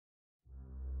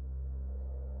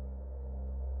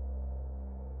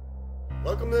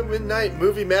Welcome to Midnight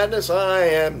Movie Madness. I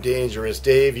am Dangerous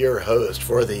Dave, your host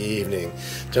for the evening.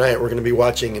 Tonight we're going to be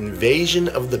watching Invasion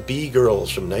of the Bee Girls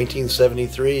from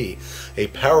 1973, a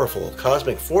powerful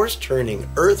cosmic force turning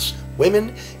Earth's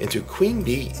women into queen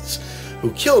bees,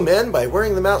 who kill men by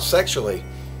wearing them out sexually.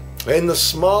 In the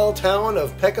small town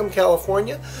of Peckham,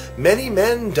 California, many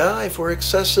men die for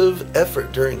excessive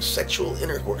effort during sexual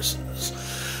intercourses.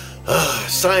 A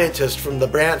scientist from the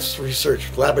Branch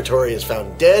Research Laboratory is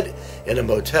found dead in a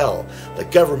motel. The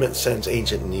government sends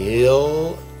Agent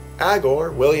Neil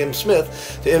Agor, William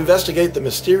Smith, to investigate the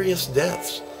mysterious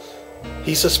deaths.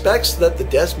 He suspects that the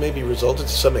deaths may be resulted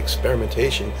to some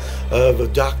experimentation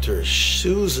of Dr.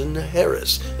 Susan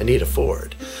Harris, Anita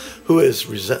Ford, who is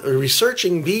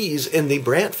researching bees in the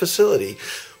Brant facility.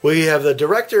 We have the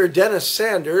director Dennis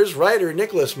Sanders, writer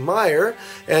Nicholas Meyer,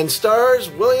 and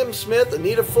stars William Smith,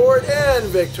 Anita Ford, and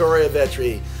Victoria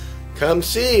Vetri. Come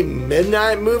see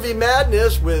Midnight Movie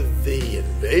Madness with the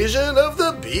Invasion of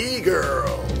the Bee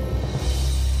Girls.